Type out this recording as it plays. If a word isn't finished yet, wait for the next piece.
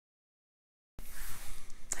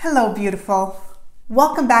Hello, beautiful.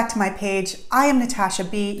 Welcome back to my page. I am Natasha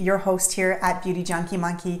B, your host here at Beauty Junkie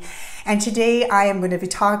Monkey. And today I am going to be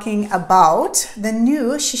talking about the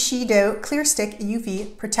new Shiseido Clear Stick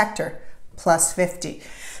UV Protector Plus 50.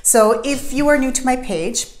 So if you are new to my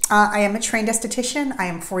page, I am a trained esthetician. I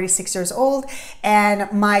am 46 years old,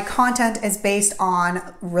 and my content is based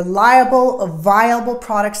on reliable, viable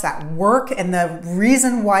products that work and the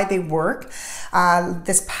reason why they work.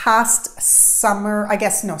 This past summer, I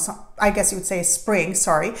guess you would say spring,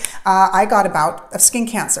 sorry, I got a bout of skin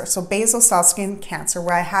cancer. So basal cell skin cancer,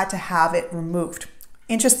 where I had to have it removed.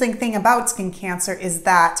 Interesting thing about skin cancer is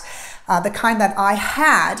that the kind that I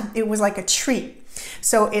had, it was like a tree.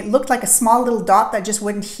 So it looked like a small little dot that just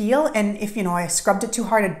wouldn't heal. And if, I scrubbed it too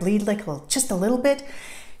hard, it'd bleed like just a little bit.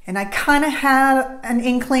 And I kind of had an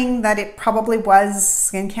inkling that it probably was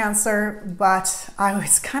skin cancer, but I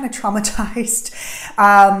was kind of traumatized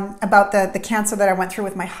about the cancer that I went through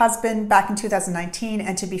with my husband back in 2019.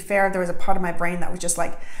 And to be fair, there was a part of my brain that was just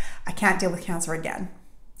like, I can't deal with cancer again.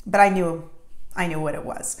 But I knew what it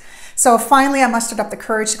was. So finally I mustered up the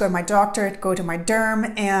courage to go to my doctor, to go to my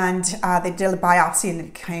derm, and they did a biopsy and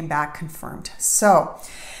it came back confirmed. So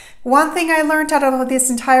one thing I learned out of this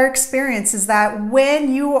entire experience is that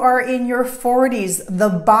when you are in your 40s, the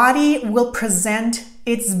body will present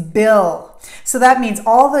its bill. So that means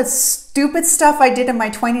all the stupid stuff I did in my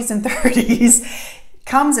 20s and 30s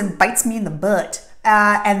comes and bites me in the butt.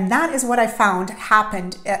 And that is what I found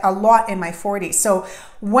happened a lot in my 40s. So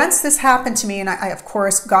once this happened to me, and I of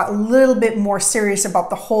course got a little bit more serious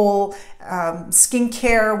about the whole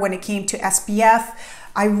skincare when it came to SPF,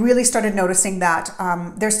 I really started noticing that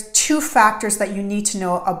there's two factors that you need to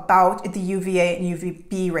know about the UVA and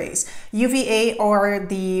UVB rays. UVA or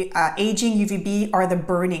the aging, UVB are the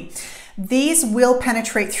burning. These will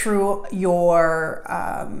penetrate through your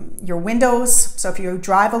windows. So if you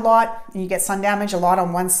drive a lot and you get sun damage a lot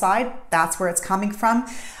on one side, that's where it's coming from.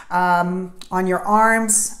 On your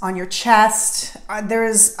arms, on your chest,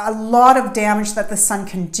 there's a lot of damage that the sun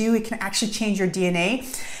can do. It can actually change your DNA.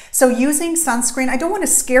 So using sunscreen, I don't want to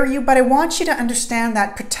scare you, but I want you to understand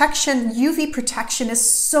that protection, UV protection is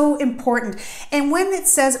so important. And when it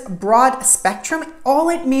says broad spectrum, all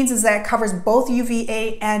it means is that it covers both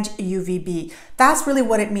UVA and UVB. That's really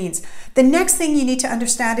what it means. The next thing you need to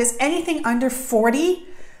understand is anything under 40,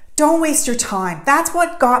 don't waste your time. That's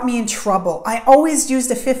what got me in trouble. I always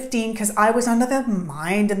used a 15 because I was under the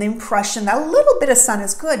mind and the impression that a little bit of sun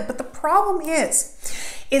is good. But the problem is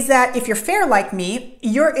that if you're fair like me,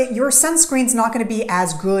 your sunscreen's not going to be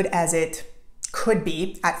as good as it could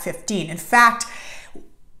be at 15. In fact,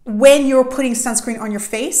 when you're putting sunscreen on your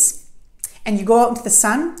face and you go out into the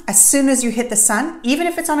sun, as soon as you hit the sun, even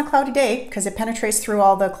if it's on a cloudy day, because it penetrates through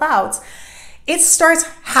all the clouds, it starts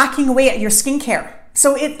hacking away at your skincare.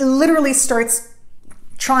 So it literally starts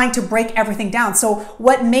trying to break everything down. So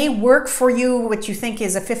what may work for you, what you think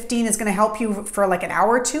is a 15 is going to help you for like an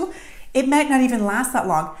hour or two, it might not even last that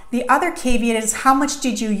long. The other caveat is how much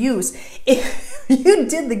did you use? If you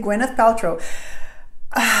did the Gwyneth Paltrow,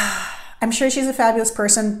 I'm sure she's a fabulous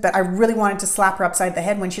person, but I really wanted to slap her upside the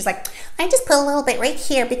head when she's like, I just put a little bit right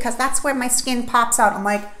here because that's where my skin pops out. I'm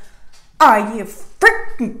like, are you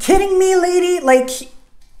freaking kidding me, lady? Like,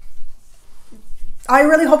 I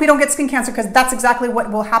really hope you don't get skin cancer because that's exactly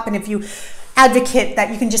what will happen if you advocate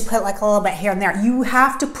that you can just put like a little bit here and there. You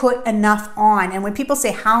have to put enough on. And when people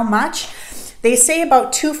say how much, they say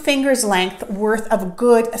about 2 fingers length worth of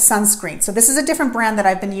good sunscreen. So this is a different brand that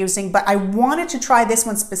I've been using, but I wanted to try this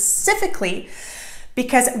one specifically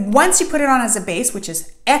because once you put it on as a base, which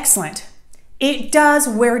is excellent, it does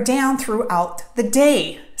wear down throughout the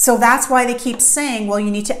day. So that's why they keep saying, well, you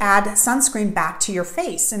need to add sunscreen back to your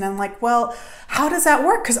face. And I'm like, well, how does that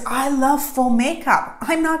work? Because I love full makeup.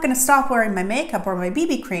 I'm not going to stop wearing my makeup or my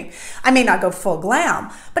BB cream. I may not go full glam,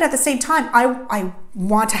 but at the same time, I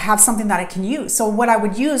want to have something that I can use. So what I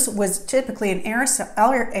would use was typically an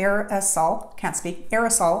aerosol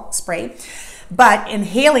spray, but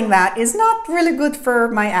inhaling that is not really good for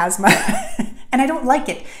my asthma. And I don't like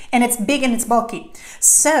it. And it's big and it's bulky.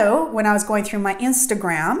 So when I was going through my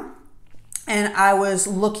Instagram and I was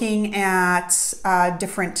looking at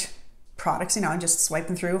different products, and just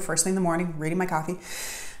swiping through first thing in the morning, reading my coffee,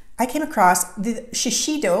 I came across the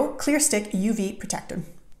Shiseido Clear Stick UV Protector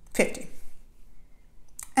 50.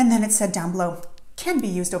 And then it said down below, can be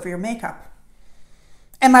used over your makeup.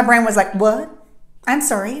 And my brain was like, what? I'm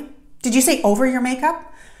sorry. Did you say over your makeup?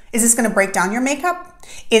 Is this going to break down your makeup?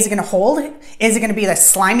 Is it going to hold? Is it going to be a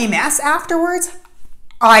slimy mess afterwards?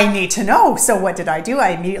 I need to know. So what did I do? I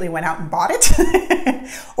immediately went out and bought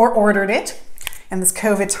it or ordered it. And this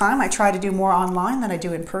COVID time, I try to do more online than I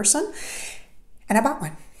do in person. And I bought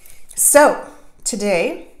one. So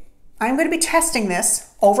today, I'm going to be testing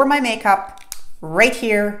this over my makeup right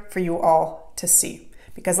here for you all to see.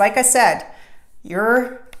 Because like I said,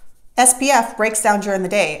 your SPF breaks down during the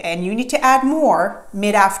day and you need to add more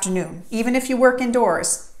mid-afternoon. Even if you work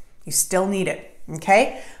indoors, you still need it,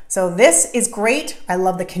 okay? So this is great. I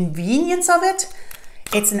love the convenience of it.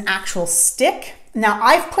 It's an actual stick. Now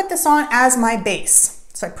I've put this on as my base.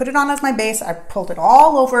 So I put it on as my base. I pulled it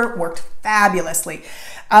all over, worked fabulously.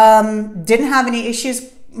 Didn't have any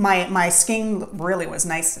issues. My skin really was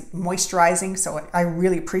nice and moisturizing, so I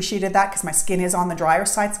really appreciated that because my skin is on the drier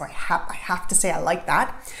side, so I have to say I like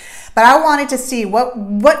that. But I wanted to see what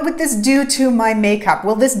would this do to my makeup?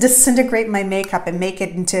 Will this disintegrate my makeup and make it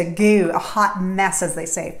into goo, a hot mess, as they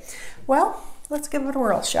say? Well, let's give it a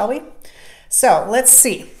whirl, shall we? So let's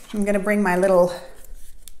see. I'm gonna bring my little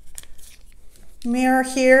mirror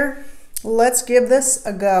here. Let's give this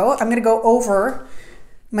a go. I'm gonna go over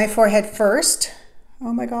my forehead first.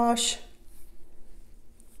 Oh my gosh.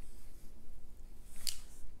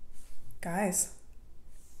 Guys.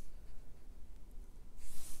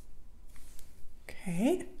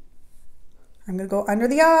 Okay. I'm gonna go under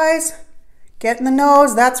the eyes, get in the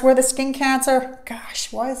nose. That's where the skin cancer.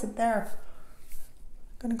 Gosh, why is it there?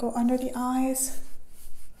 I'm gonna go under the eyes.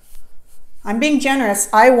 I'm being generous.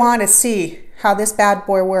 I want to see how this bad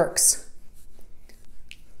boy works.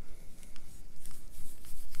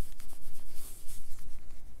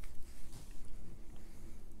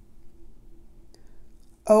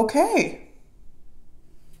 Okay.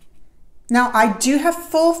 Now I do have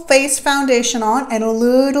full face foundation on and a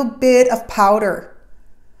little bit of powder.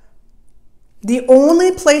 The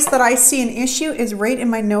only place that I see an issue is right in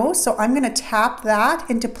my nose, so I'm going to tap that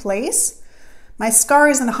into place. My scar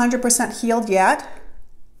isn't 100% healed yet.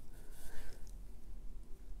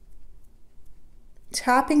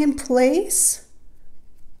 Tapping in place.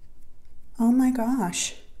 Oh my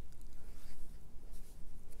gosh.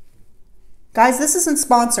 Guys, this isn't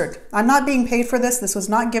sponsored. I'm not being paid for this. This was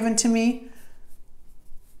not given to me.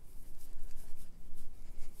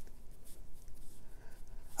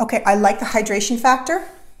 Okay, I like the hydration factor.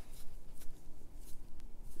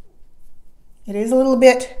 It is a little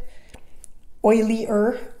bit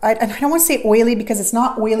oilier. I don't want to say oily because it's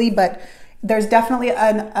not oily, but there's definitely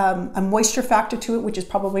a moisture factor to it, which is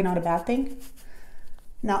probably not a bad thing.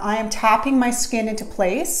 Now I am tapping my skin into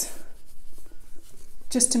place,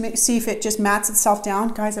 just to see if it just mats itself down.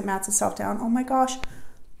 Guys, it mats itself down. Oh my gosh.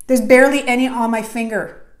 There's barely any on my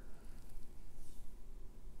finger.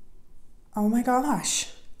 Oh my gosh.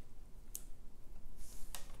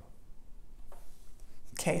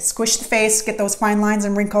 Okay, squish the face, get those fine lines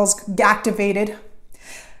and wrinkles activated.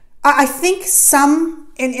 I think some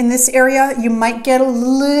in this area, you might get a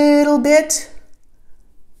little bit.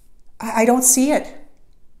 I don't see it.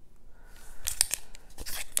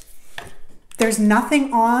 There's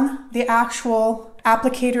nothing on the actual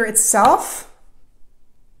applicator itself.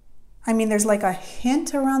 I mean, there's like a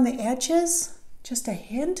hint around the edges, just a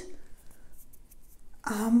hint.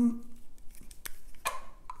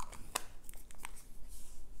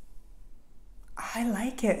 I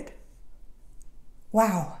like it.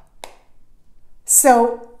 Wow.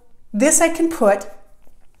 So this I can put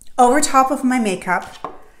over top of my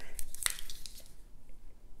makeup.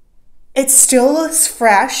 It still looks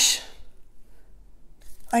fresh.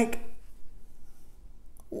 Like,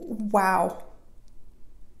 wow.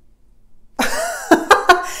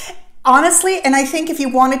 Honestly, and I think if you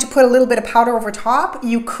wanted to put a little bit of powder over top,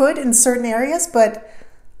 you could in certain areas, but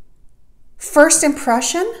first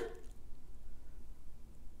impression,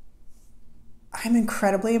 I'm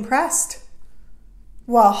incredibly impressed.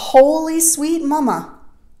 Well, holy sweet mama.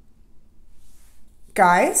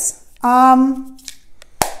 Guys, I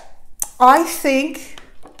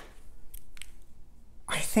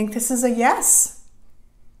think this is a yes.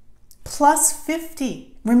 Plus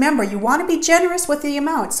 50. Remember, you want to be generous with the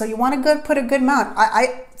amount, so you want to put a good amount.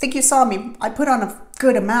 I think you saw me. I put on a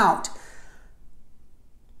good amount.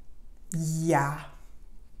 Yeah.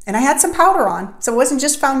 And I had some powder on, so it wasn't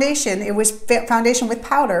just foundation. It was foundation with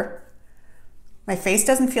powder. My face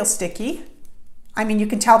doesn't feel sticky. I mean, you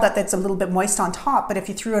can tell that that's a little bit moist on top, but if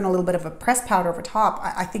you threw in a little bit of a pressed powder over top,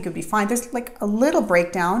 I think it would be fine. There's like a little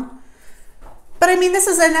breakdown. But I mean, this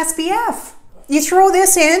is an SPF. You throw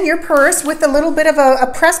this in your purse with a little bit of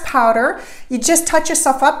a pressed powder. You just touch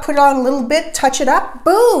yourself up, put it on a little bit, touch it up,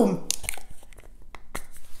 boom.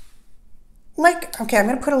 Like, okay, I'm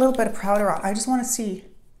going to put a little bit of powder on. I just want to see.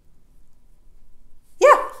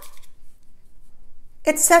 Yeah.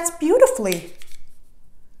 It sets beautifully.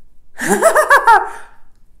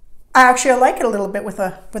 I like it a little bit with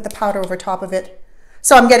the powder over top of it.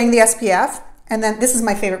 So I'm getting the SPF, and then this is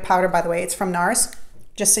my favorite powder, by the way. It's from NARS.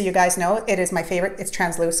 Just so you guys know, it is my favorite. It's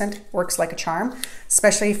translucent, works like a charm,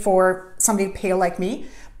 especially for somebody pale like me.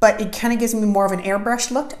 But it kind of gives me more of an airbrush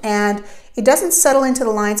look, and it doesn't settle into the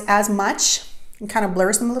lines as much. It kind of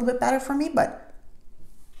blurs them a little bit better for me, but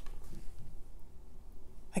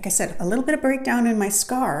like I said, a little bit of breakdown in my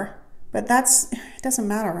scar, but it doesn't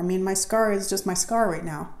matter. I mean, my scar is just my scar right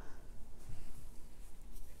now.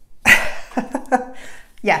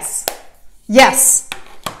 Yes, yes,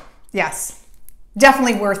 yes.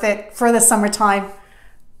 Definitely worth it for the summertime.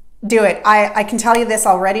 Do it. I can tell you this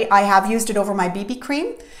already. I have used it over my BB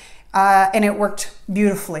cream and it worked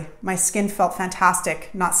beautifully. My skin felt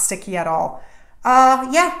fantastic, not sticky at all.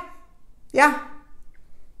 Yeah.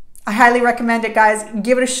 I highly recommend it, guys.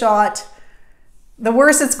 Give it a shot. The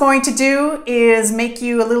worst it's going to do is make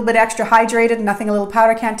you a little bit extra hydrated. Nothing a little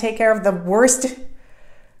powder can't take care of. The worst,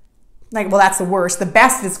 that's the worst. The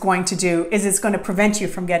best it's going to do is it's going to prevent you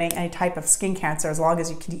from getting any type of skin cancer as long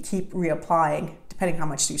as you can keep reapplying, depending how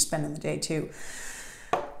much you spend in the day too.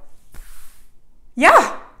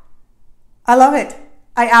 Yeah, I love it.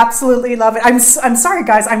 I absolutely love it. I'm sorry,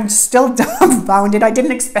 guys. I'm still dumbfounded. I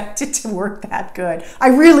didn't expect it to work that good. I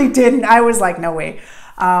really didn't. I was like, no way.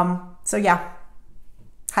 So yeah,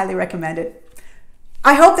 highly recommend it.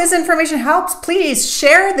 I hope this information helps. Please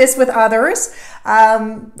share this with others.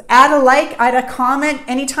 Add a like, add a comment.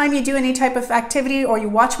 Anytime you do any type of activity or you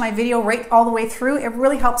watch my video right all the way through, it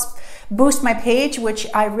really helps boost my page, which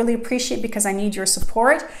I really appreciate because I need your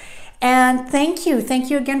support. And thank you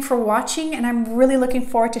again for watching, and I'm really looking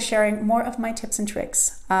forward to sharing more of my tips and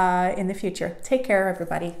tricks in the future. Take care,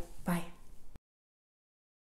 everybody.